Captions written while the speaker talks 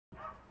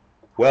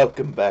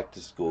Welcome back to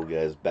school,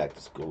 guys. Back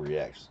to school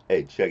reactions.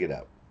 Hey, check it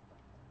out.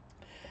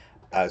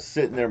 I was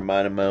sitting there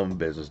minding my own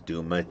business,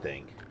 doing my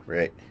thing,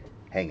 right?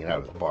 Hanging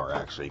out at the bar,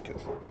 actually,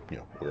 because,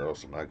 where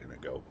else am I going to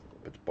go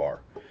but the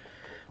bar?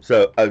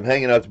 So I'm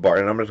hanging out at the bar,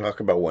 and I'm going to talk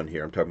about one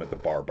here. I'm talking about the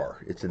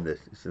bar. It's in the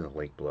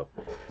link below.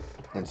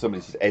 And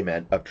somebody says, hey,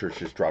 man, Upchurch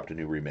just dropped a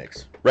new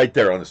remix. Right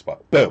there on the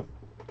spot. Boom.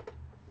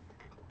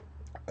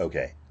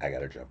 Okay, I got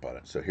to jump on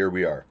it. So here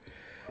we are.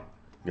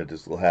 Got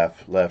this little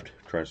half left.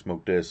 Trying to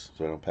smoke this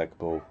so I don't pack a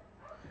bowl.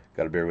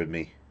 Got to bear with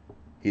me.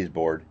 He's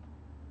bored.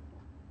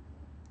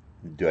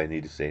 Do I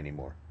need to say any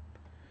more?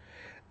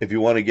 If you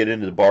want to get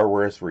into the bar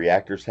where us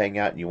reactors hang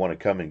out and you want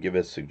to come and give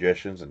us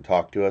suggestions and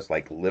talk to us,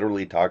 like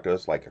literally talk to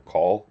us like a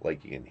call,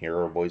 like you can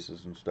hear our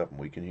voices and stuff and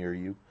we can hear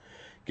you,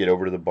 get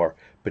over to the bar.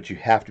 But you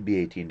have to be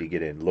 18 to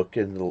get in. Look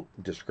in the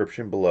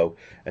description below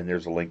and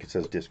there's a link that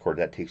says Discord.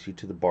 That takes you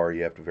to the bar.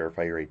 You have to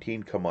verify you're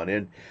 18. Come on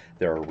in.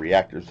 There are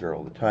reactors there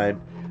all the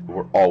time.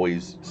 We're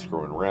always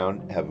screwing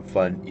around, having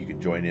fun. You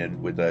can join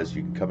in with us.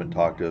 You can come and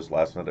talk to us.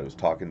 Last night I was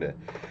talking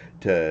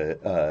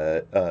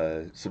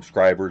to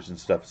subscribers and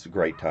stuff. It's a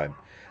great time.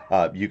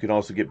 You can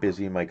also get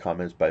busy in my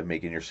comments by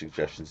making your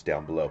suggestions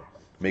down below.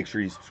 Make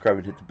sure you subscribe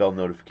and hit the bell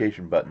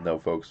notification button, though,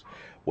 folks.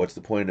 What's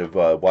the point of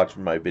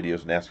watching my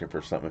videos and asking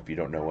for something if you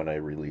don't know when I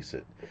release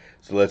it?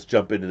 So let's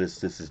jump into this.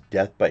 This is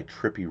Death by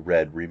Trippy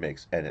Red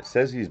remix, and it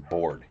says he's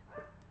bored.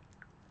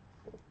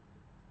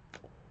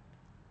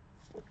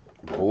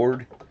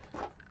 Bored?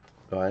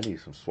 Oh, I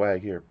need some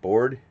swag here.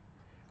 Bored?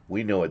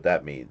 We know what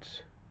that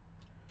means.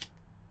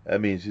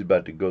 That means he's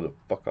about to go the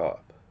fuck off.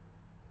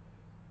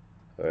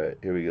 Alright,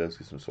 here we go. Let's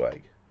get some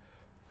swag.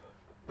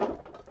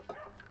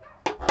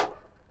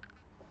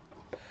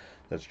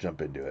 Let's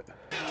jump into it.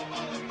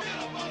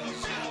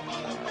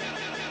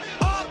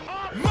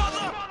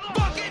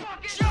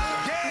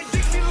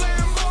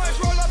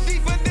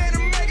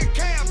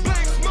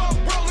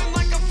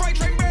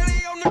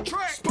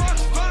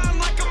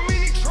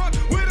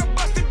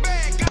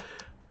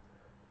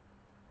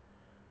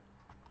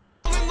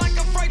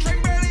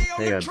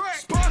 Hang on.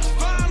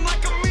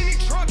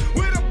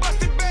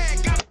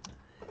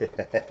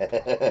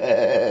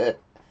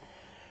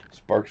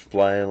 Sparks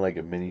flying like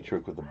a mini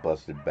truck with a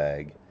busted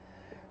bag.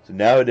 So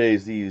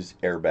nowadays they use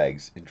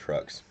airbags in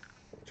trucks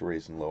to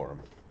raise and lower them.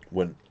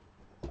 When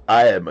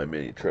I had my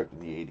mini truck in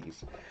the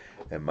 80s,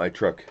 and my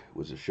truck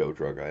was a show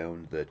truck, I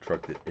owned the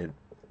truck that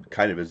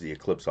kind of is the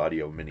Eclipse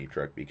Audio mini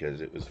truck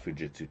because it was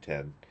Fujitsu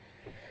 10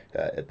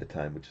 at the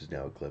time, which is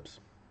now Eclipse.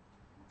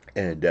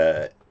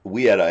 And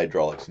we had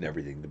hydraulics and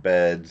everything, the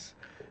beds,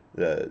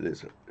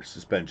 the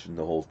suspension,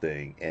 the whole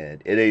thing,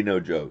 and it ain't no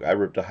joke. I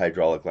ripped a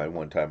hydraulic line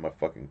one time. My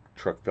fucking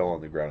truck fell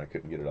on the ground. I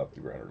couldn't get it off the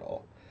ground at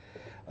all.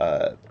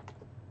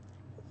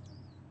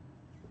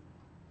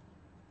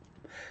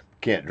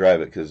 Can't drive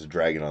it because it's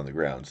dragging on the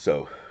ground.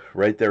 So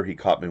right there, he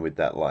caught me with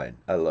that line.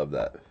 I love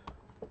that.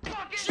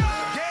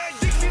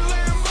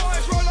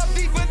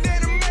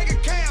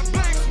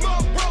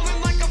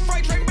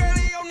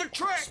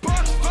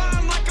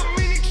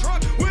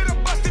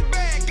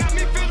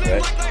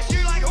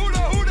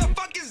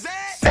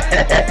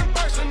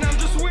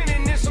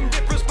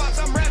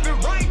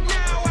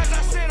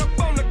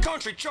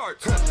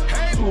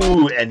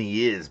 Ooh, and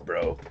he is,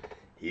 bro.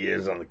 He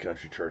is on the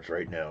country charts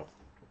right now.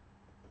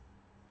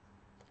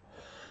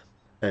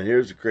 And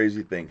here's the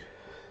crazy thing.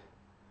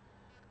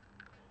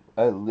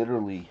 I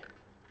literally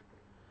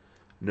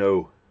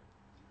know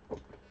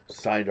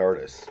signed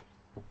artists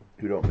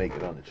who don't make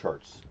it on the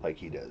charts like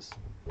he does.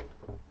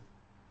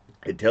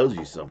 It tells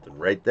you something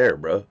right there,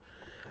 bro.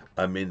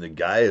 I mean, the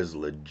guy is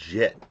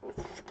legit.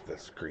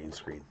 That's green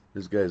screen.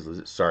 This guy is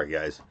legit. Sorry,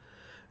 guys.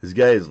 This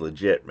guy is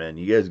legit, man.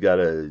 You guys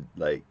gotta,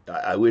 like,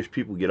 I wish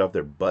people get off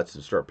their butts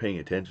and start paying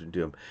attention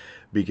to him,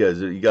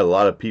 because you got a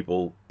lot of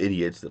people,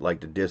 idiots, that like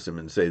to diss him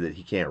and say that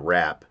he can't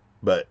rap.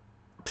 But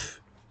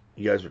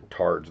you guys are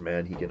tards,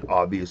 man. He can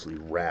obviously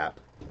rap.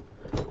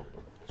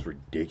 It's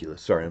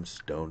ridiculous. Sorry, I'm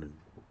stoned and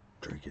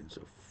drinking,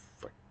 so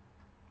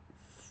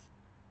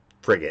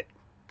frig it.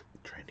 I'm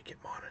trying to get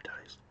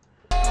monetized.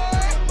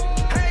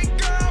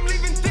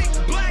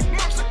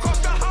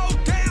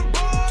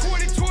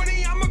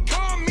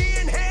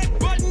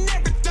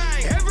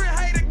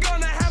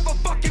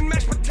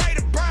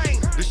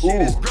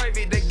 Ooh.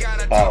 Gravy, they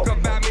gotta talk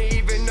about me,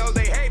 even though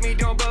they hate me.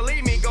 Don't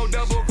believe me, go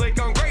double click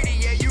on Grady.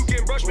 Yeah, you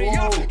can brush me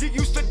off. Get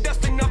used to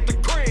dusting off the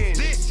cringe.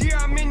 This year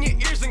I'm in your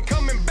ears and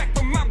coming back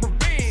for my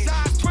revenge.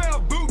 Size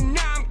 12 boot,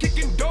 now I'm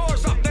kicking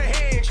doors off the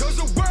hinge. Cause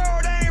the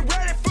world ain't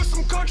ready for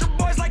some country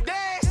boys like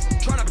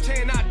this. Trying to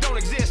pretend I don't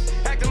exist,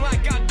 acting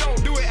like I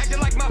don't do it, acting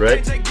like my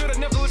fans ain't good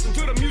enough to listen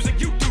to the music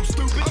you do,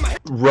 stupid.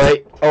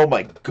 Right? Oh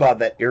my god,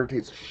 that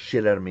irritates the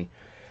shit out of me.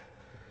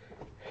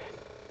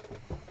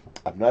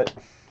 I'm not...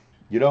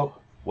 You know,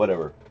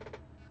 whatever.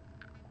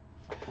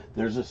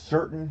 There's a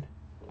certain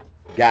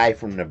guy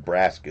from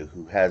Nebraska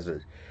who has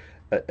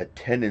a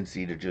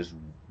tendency to just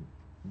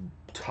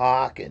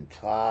talk and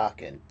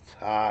talk and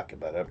talk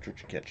about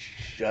Upchurch. You can't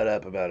shut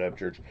up about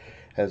Upchurch.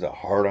 Has a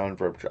hard on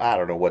for Upchurch. I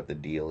don't know what the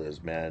deal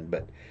is, man,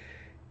 but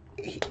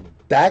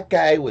that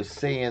guy was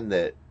saying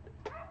that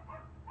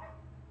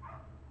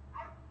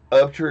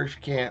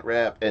Upchurch can't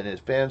rap and his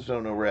fans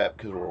don't know rap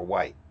because we're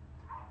white.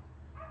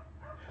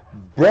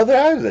 Brother,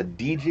 I was a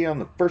DJ on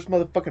the first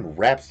motherfucking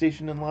rap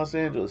station in Los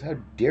Angeles. How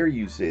dare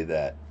you say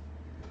that?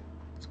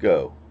 Let's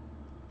go.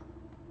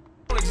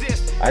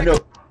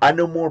 I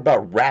know more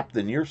about rap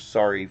than your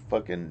sorry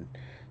fucking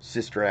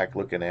sister act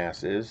looking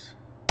ass is.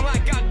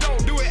 Like I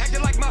don't do it,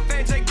 acting like my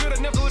fans ain't good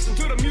enough to listen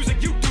to the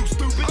music you do,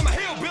 stupid. I'm a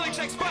hillbilly,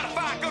 check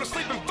Spotify, go to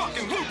sleep and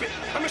fucking loop it.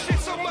 I'm a shit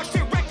so much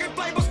that record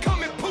labels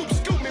come and poop,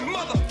 scoop me,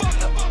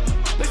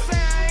 motherfucker. They say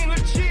I ain't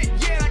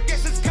legit yet, I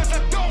guess it's cause I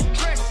don't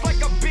dress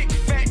like a big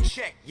fat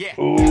check, yeah.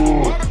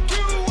 Ooh.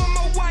 Barbecue on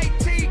my white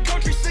tee,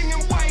 country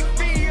singing white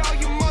fee, all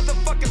you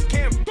motherfuckers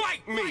can't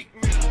fight me.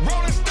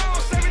 Rolling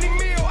Stone, 70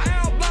 mil,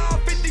 outlaw,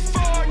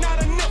 54,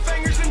 not enough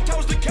fingers and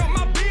toes to count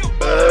my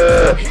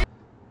bill.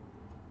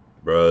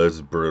 Bro, this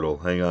is brutal.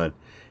 Hang on.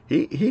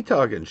 He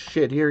talking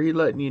shit here. He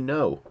letting you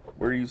know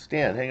where you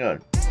stand. Hang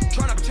on.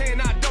 Trying to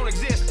pretend I don't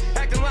exist,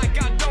 acting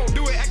like I don't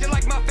do it, acting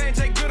like my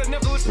fans ain't good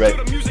enough to listen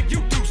to the music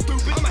you do,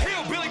 stupid. I'm a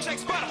hillbilly, check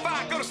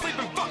Spotify, go to sleep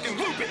and fucking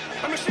loop it.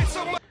 I'm a shit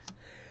so much.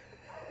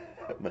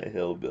 I'm a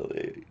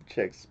hillbilly.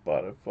 Check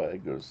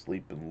Spotify, go to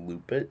sleep and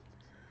loop it.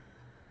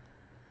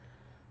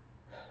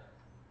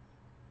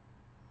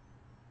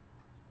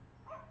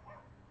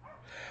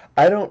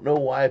 I don't know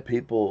why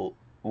people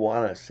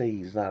want to say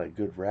he's not a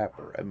good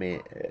rapper. I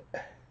mean,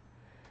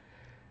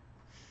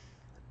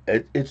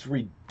 it's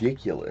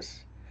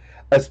ridiculous,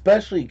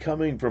 especially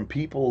coming from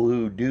people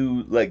who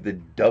do like the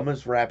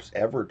dumbest raps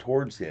ever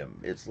towards him.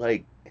 It's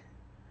like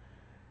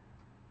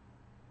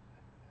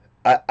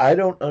I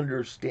don't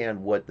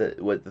understand what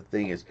the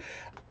thing is.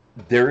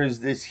 There is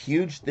this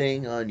huge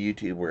thing on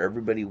YouTube where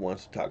everybody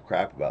wants to talk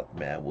crap about the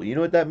man. Well, you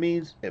know what that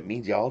means? It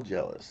means y'all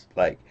jealous.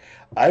 Like,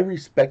 I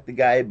respect the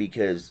guy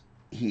because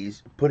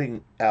he's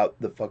putting out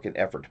the fucking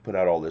effort to put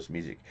out all this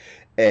music.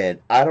 And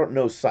I don't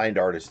know signed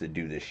artists that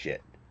do this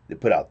shit. They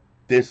put out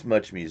this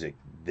much music,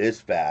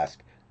 this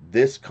fast,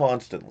 this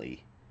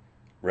constantly,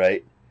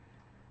 right?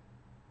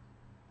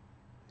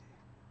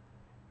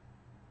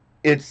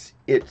 It's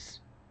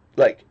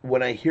like,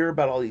 when I hear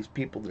about all these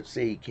people that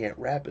say he can't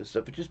rap and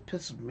stuff, it just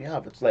pisses me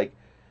off. It's like,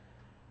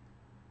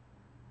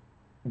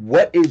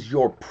 what is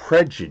your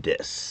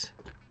prejudice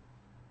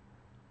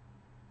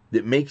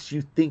that makes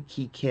you think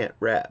he can't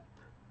rap?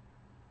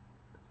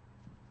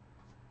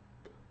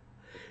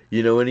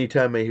 You know,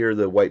 anytime I hear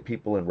the white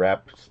people in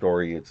rap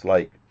story, it's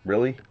like,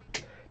 really?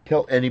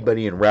 Tell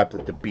anybody in rap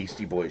that the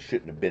Beastie Boys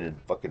shouldn't have been in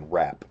fucking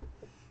rap.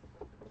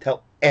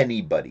 Tell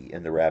anybody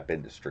in the rap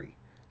industry.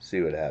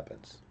 See what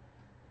happens.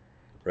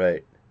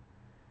 Right?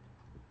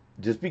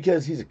 Just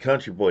because he's a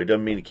country boy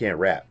doesn't mean he can't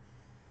rap.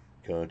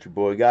 Country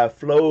boy got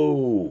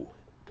flow.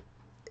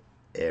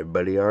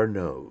 Everybody already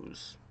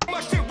knows.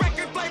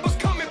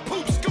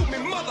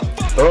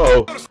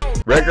 Uh-oh.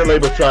 Record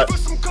label shot.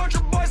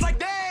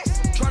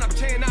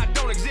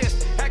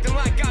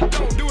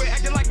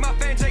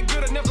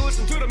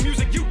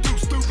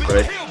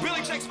 Right.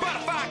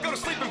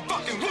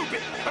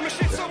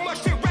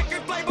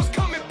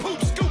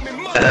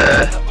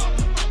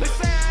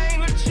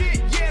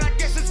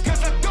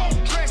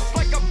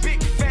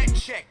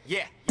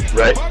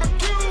 Right.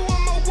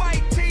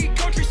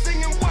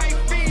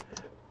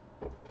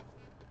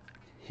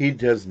 He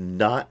does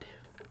not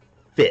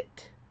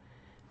fit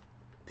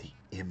the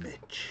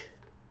image.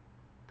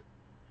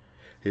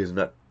 He does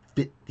not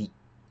fit the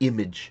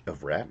image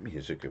of rap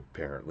music,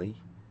 apparently.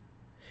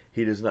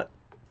 He does not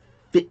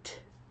fit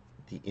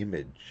the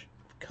image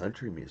of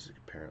country music,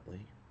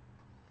 apparently.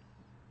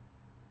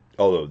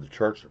 Although the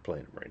charts are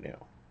playing him right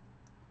now.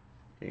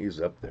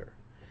 He's up there.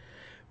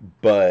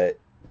 But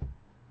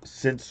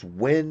since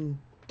when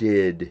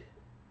did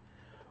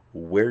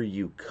where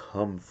you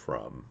come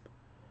from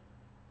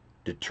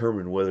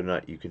determine whether or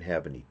not you can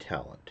have any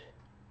talent?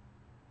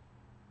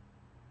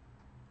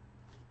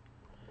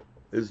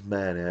 This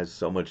man has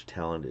so much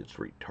talent, it's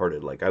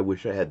retarded. Like, I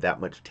wish I had that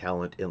much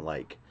talent in,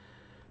 like,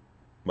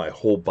 my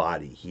whole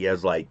body. He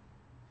has, like,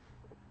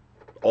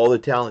 all the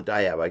talent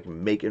I have. I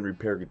can make and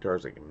repair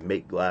guitars. I can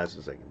make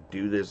glasses. I can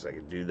do this. I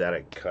can do that.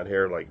 I can cut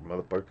hair like a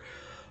motherfucker.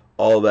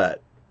 All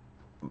that.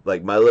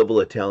 Like, my level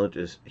of talent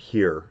is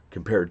here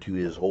compared to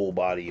his whole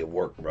body of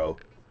work, bro.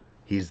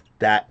 He's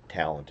that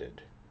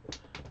talented.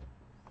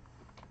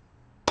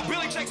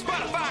 Billy check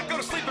Spotify, go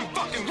to sleep and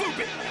fucking loop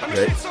it. I'm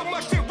shit so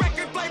much that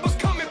record labels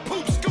come and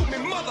poop, scoop me,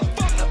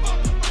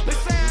 motherfucker. They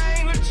say I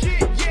ain't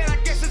legit yet, I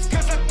guess it's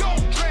cause I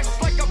don't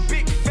dress like a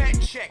big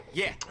fat check,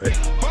 yeah. Right.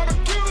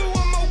 Barbecue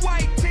on my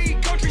white tee,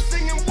 country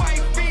singing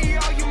white fee,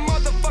 all you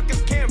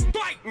motherfuckers can't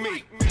fight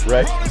me.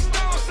 Right. Rolling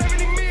Stone,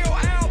 70 mil,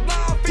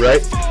 outlaw, 54,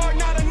 right.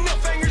 Not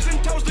enough fingers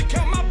and toes to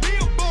count my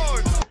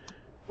billboards.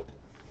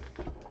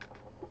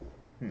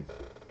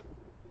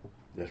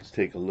 Let's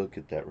take a look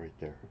at that right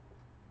there.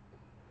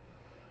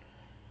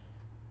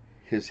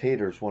 His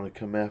haters want to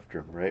come after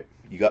him, right?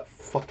 You got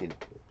fucking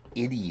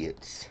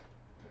idiots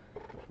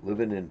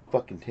living in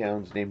fucking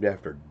towns named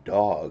after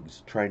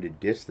dogs trying to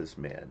diss this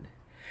man.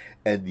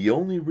 And the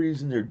only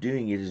reason they're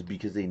doing it is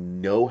because they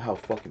know how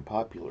fucking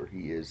popular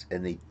he is,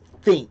 and they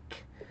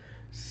think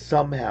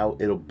somehow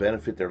it'll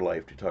benefit their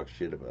life to talk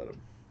shit about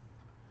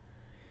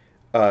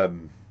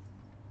him.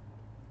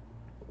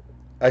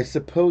 I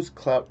suppose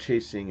clout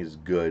chasing is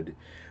good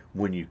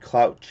when you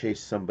clout chase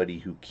somebody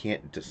who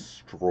can't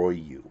destroy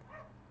you.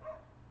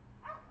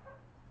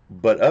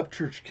 But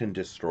Upchurch can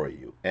destroy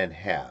you, and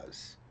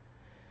has.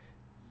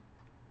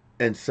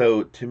 And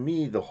so, to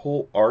me, the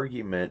whole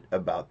argument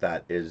about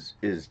that is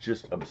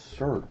just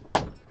absurd.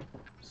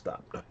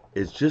 Stop.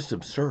 It's just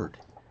absurd.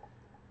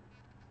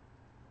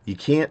 You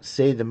can't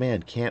say the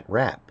man can't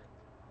rap.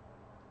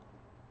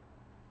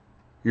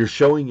 You're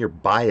showing your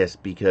bias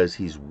because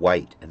he's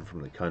white and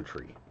from the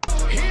country.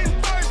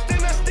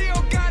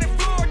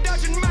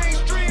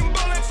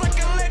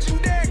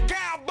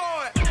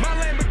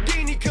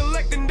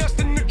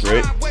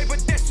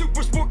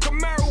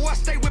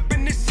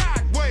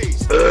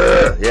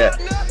 Yeah.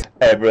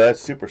 Hey, bro, that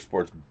Super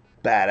Sport's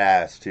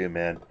badass, too,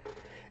 man.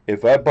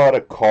 If I bought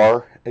a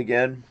car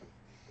again,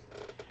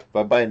 if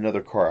I buy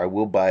another car, I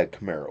will buy a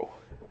Camaro.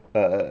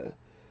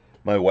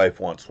 My wife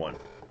wants one.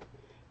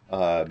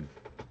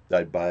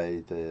 I'd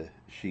buy the...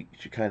 She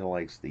kind of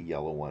likes the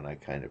yellow one. I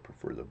kind of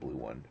prefer the blue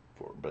one,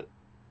 but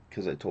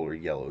because I told her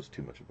yellow is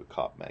too much of a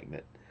cop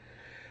magnet.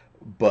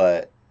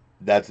 But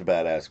that's a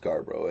badass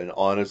car, bro. And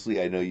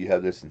honestly, I know you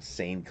have this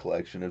insane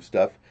collection of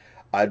stuff.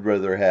 I'd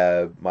rather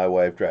have my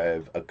wife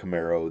drive a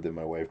Camaro than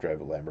my wife drive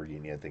a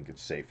Lamborghini. I think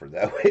it's safer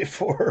that way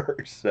for her.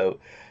 So,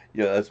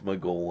 yeah, that's my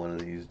goal one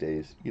of these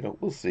days. You know,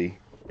 we'll see.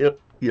 You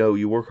know,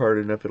 you work hard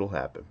enough, it'll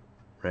happen,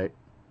 right?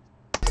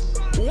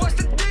 What's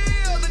the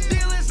deal? The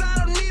deal is I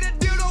don't need a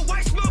dildo.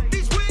 Why smoke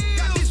these wheels?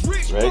 Got these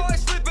rich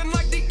boys slipping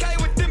like DK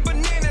with them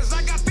bananas.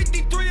 I got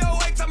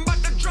 5308s. I'm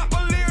about to drop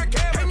a lyric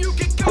here. And you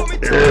can call me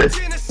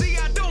Tennessee.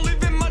 I don't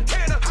live in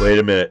Montana. Wait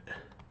a minute.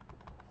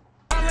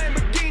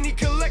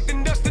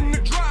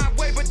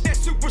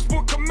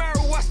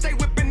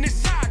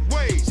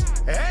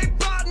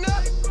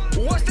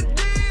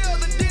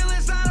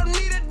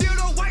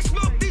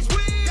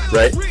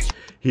 Right?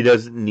 He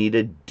doesn't need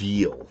a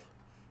deal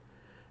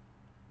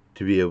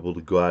to be able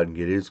to go out and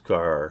get his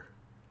car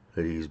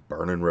that he's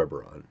burning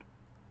rubber on.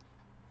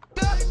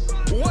 What's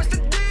the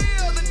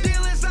deal? The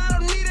deal is I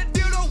don't need a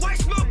dildo. Why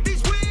smoke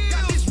these wheels?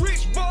 Got these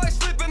rich boys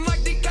slipping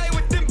like DK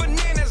with them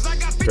bananas. I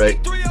got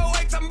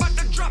 5308s. I'm about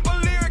to drop a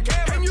lyric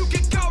here. And you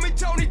can call me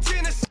Tony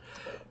Tennessee.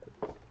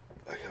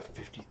 I got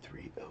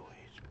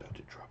 5308s about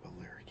to drop a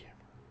lyric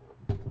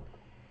here.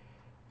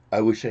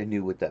 I wish I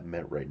knew what that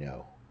meant right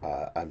now.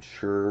 I'm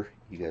sure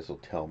you guys will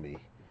tell me,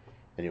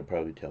 and you'll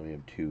probably tell me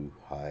I'm too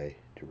high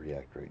to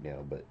react right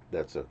now, but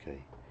that's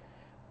okay.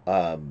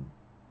 I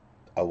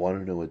want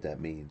to know what that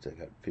means. I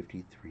got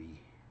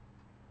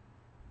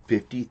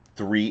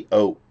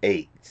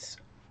 5308s,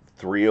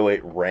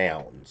 308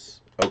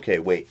 rounds. Okay,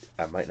 wait,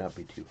 I might not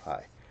be too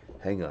high.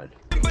 Hang on.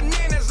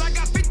 Bananas, I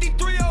got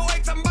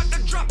 5308s. I'm about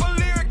to drop a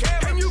lyric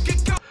hammer. And you can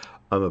call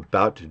I'm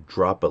about to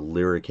drop a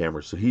lyric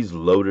hammer, so he's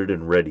loaded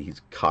and ready.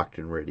 He's cocked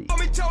and ready.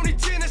 me Tony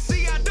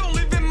Tennessee. I don't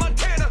live in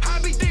Montana. I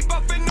be deep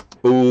up in the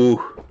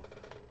Ooh.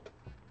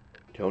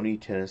 Tony,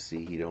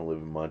 Tennessee. He don't live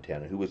in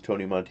Montana. Who was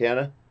Tony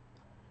Montana?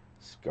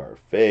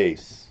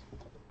 Scarface.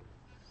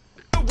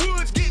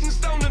 woods, getting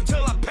stoned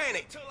until I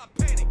panic.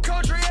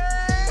 Country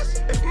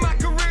ass. If my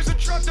career's a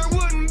truck, there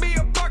wouldn't be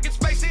a parking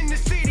space in the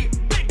city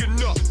big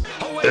enough.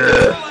 Oh wait,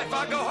 my life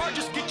I go hard.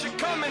 Just get your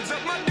comments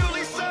up. My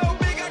dually so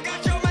big, I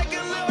got you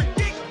making little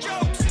dick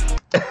jokes.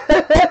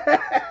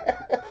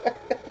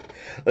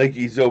 Like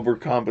he's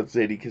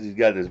overcompensating because he's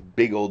got this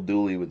big old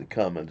dually with the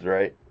Cummins,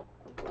 right?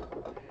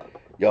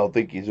 Y'all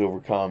think he's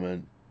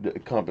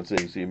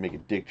overcompensating so you're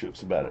making dick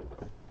jokes about it.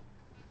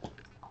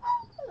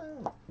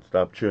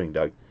 Stop chewing,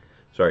 dog.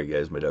 Sorry,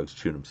 guys, my dog's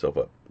chewing himself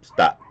up.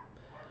 Stop.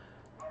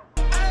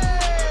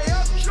 Hey,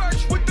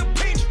 Upchurch with the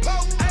pinch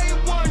poke.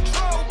 A1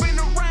 troll, been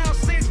around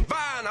since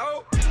Vine,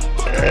 oh.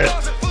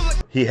 Closet full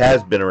of He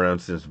has been around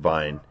since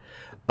Vine.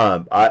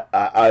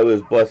 I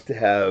was blessed to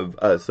have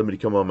somebody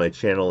come on my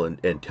channel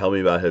and tell me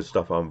about his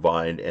stuff on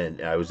Vine,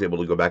 and I was able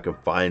to go back and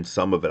find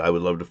some of it. I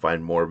would love to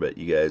find more, but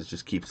you guys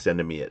just keep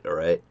sending me it, all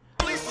right?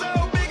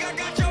 so big, I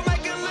got you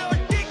making little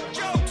dick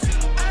jokes.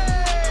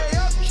 Hey,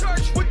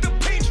 Upchurch with the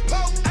pinch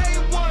poke.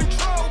 A1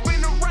 troll,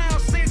 been around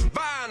since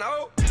Vine,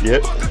 oh.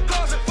 Yep. Fuck a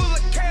closet full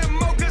of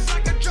camo, 'cause I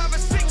could drive a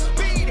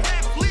 6-speed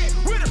half-lit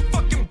with a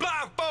fucking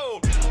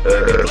blindfold.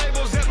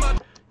 Labels at my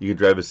You can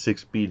drive a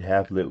 6-speed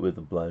half-lit with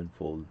a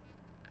blindfold.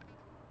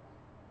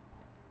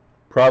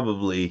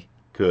 Probably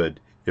could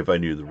if I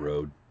knew the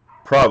road.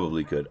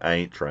 Probably could. I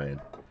ain't trying.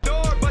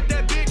 door, but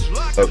that bitch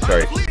locked. Oh,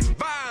 sorry. Half-lit's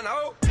fine,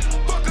 oh.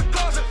 Fuck a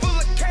closet full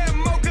of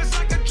camo, 'cause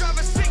I could drive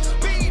a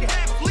 6-speed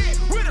half-lit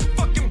with a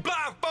fucking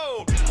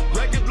blindfold.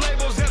 Record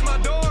labels at my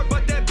door,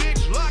 but that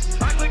bitch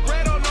locked. I click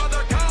red on all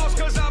their calls,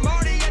 'cause I'm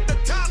already at the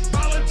top.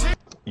 Volunteer.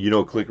 You know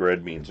what click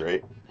red means,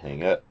 right?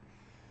 Hang up.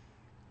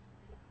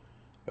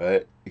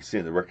 Right? You see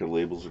the record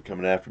labels are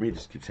coming after me.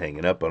 Just keeps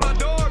hanging up on My them.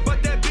 door,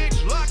 but that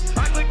bitch locked.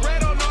 I click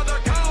red on all their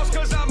calls,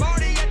 'cause I'm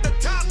already at the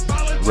top.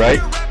 Volunteer Right?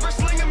 rapper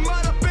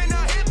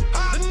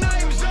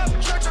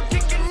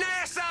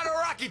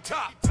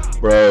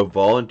Bro,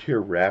 volunteer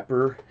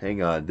rapper?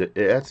 Hang on.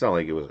 That sounded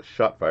like it was a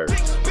shot fired.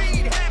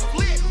 Speed half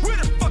lit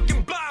with a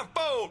fucking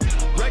blindfold.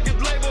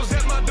 Record labels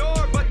at my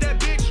door, but that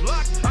bitch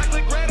locked. I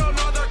click red on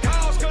all their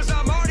calls, cause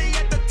I'm already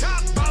at the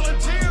top.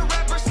 Volunteer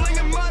rapper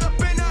slinging mud up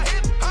in a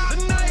hip hop.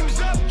 The name's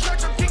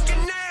Upchurch, I'm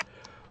kicking ass.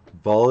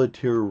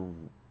 Volunteer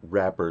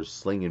rappers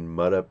slinging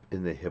mud up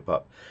in the hip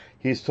hop.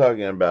 He's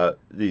talking about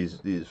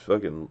these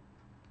fucking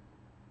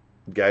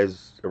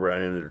guys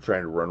around him that are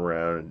trying to run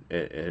around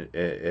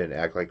and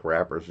act like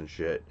rappers and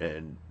shit.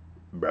 And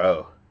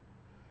bro,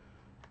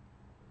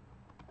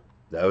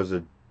 that was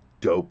a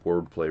dope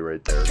wordplay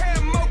right there.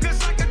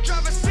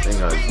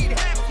 Hang on.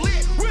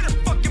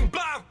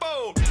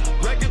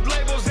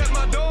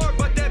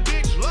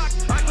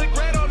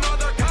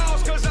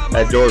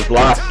 That door's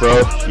locked,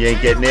 bro. You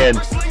ain't getting in.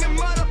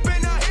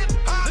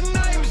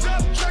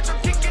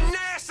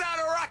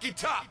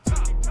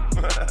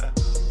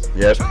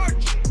 Yep.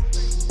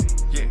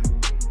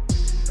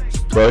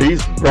 Bro,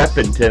 he's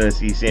repping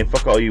Tennessee, saying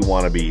fuck all you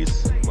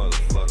wannabes.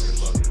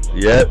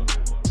 Yep.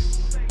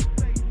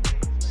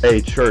 Hey,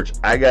 Church,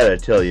 I gotta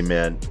tell you,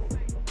 man.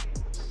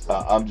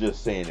 I'm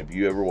just saying, if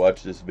you ever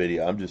watch this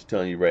video, I'm just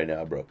telling you right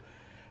now, bro.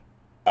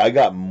 I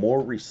got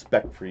more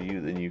respect for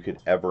you than you could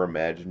ever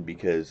imagine,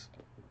 because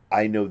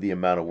I know the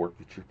amount of work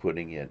that you're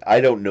putting in.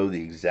 I don't know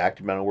the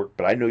exact amount of work,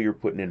 but I know you're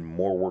putting in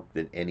more work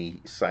than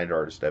any signed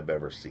artist I've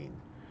ever seen.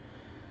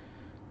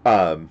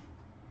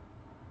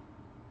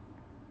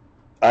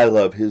 I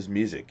love his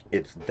music.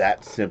 It's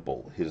that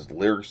simple. His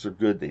lyrics are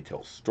good. They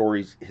tell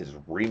stories. His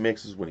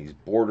remixes when he's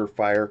border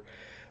fire.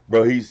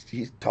 Bro,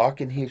 he's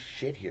talking his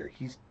shit here.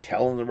 He's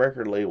telling the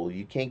record label,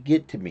 you can't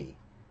get to me.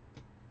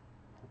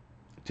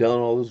 Telling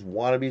all those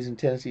wannabes in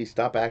Tennessee,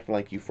 stop acting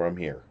like you from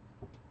here.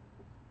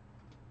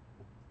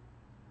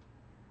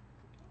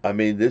 I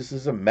mean, this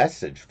is a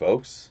message,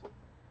 folks.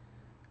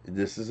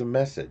 This is a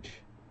message.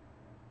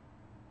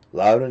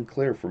 Loud and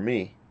clear for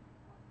me.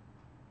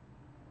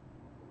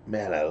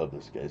 Man, I love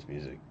this guy's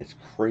music. It's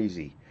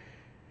crazy.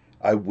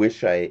 I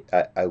wish I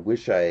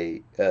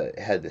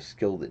had the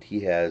skill that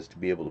he has to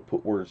be able to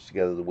put words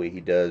together the way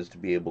he does, to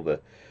be able to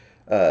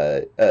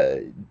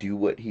do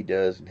what he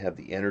does and have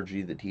the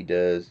energy that he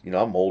does. You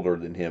know, I'm older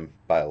than him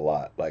by a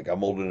lot. Like,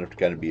 I'm old enough to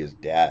kind of be his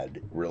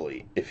dad,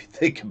 really, if you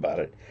think about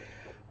it.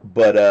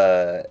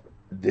 But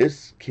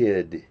this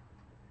kid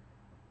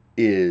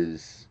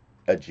is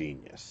a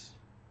genius.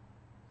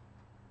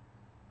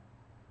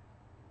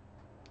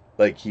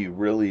 Like, he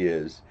really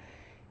is.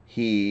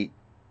 He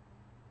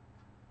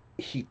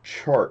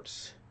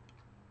charts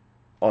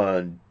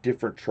on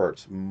different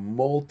charts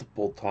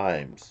multiple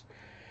times,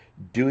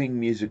 doing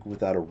music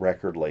without a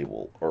record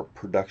label or a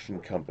production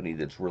company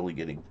that's really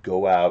going to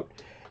go out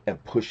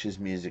and push his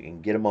music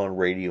and get him on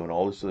radio and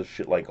all this other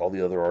shit like all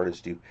the other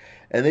artists do.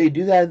 And they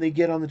do that and they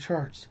get on the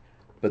charts.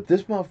 But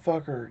this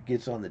motherfucker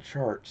gets on the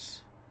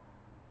charts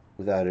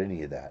without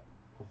any of that.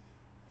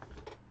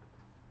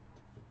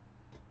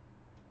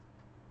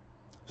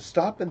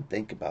 Stop and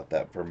think about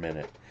that for a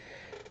minute.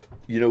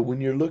 You know,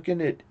 when you're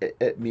looking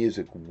at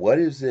music, what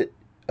is it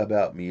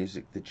about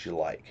music that you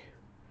like?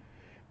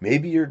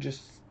 Maybe you're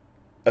just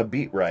a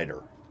beat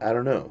writer. I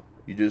don't know.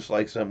 You just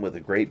like something with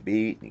a great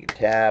beat, and you can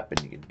tap,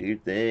 and you can do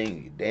things, and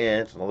you can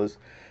dance, and all this.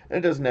 And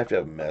it doesn't have to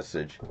have a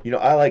message. You know,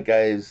 I like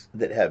guys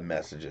that have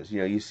messages. You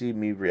know, you see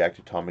me react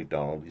to Tom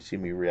McDonald. You see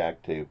me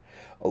react to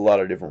a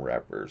lot of different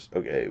rappers,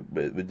 okay,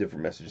 but with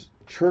different messages.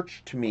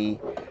 Church, to me,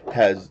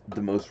 has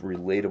the most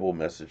relatable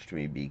message to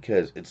me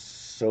because it's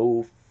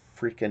so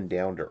freaking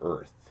down to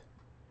earth.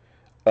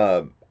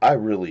 I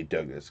really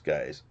dug this,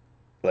 guys.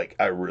 Like,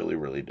 I really,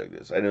 really dug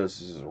this. I know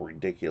this is a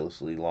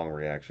ridiculously long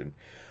reaction,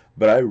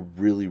 but I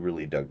really,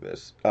 really dug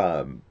this.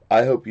 I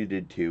hope you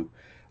did too.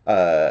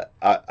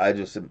 I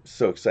just am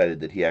so excited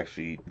that he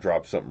actually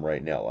dropped something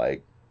right now.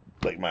 Like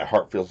my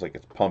heart feels like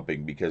it's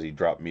pumping because he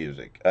dropped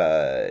music.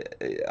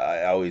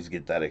 I always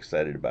get that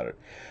excited about it.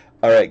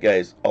 All right,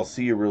 guys, I'll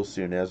see you real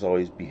soon. As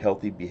always, be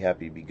healthy, be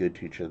happy, be good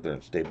to each other,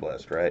 and stay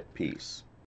blessed, right? Peace.